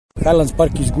Highlands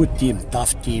Park is good team,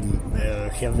 tough team.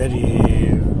 Have very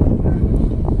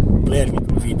player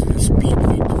with speed,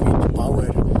 with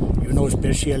power. You know,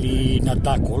 especially in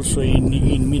attack, also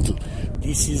in middle.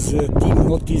 This is team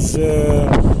not is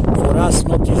for us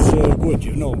not is good.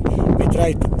 You know, we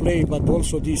try to play, but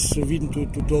also this win to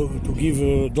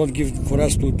give don't give for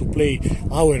us to play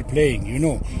our playing. You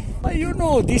know. You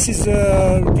know, this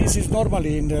is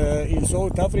normally in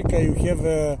South Africa. You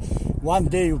have one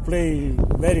day you play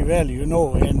very well, you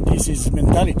know, and this is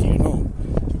mentality, you know.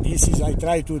 This is I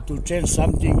try to change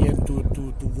something and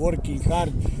to working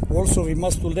hard. Also, we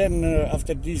must to learn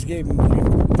after this game.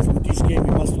 From this game,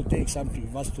 we must to take something.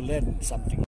 We must to learn something.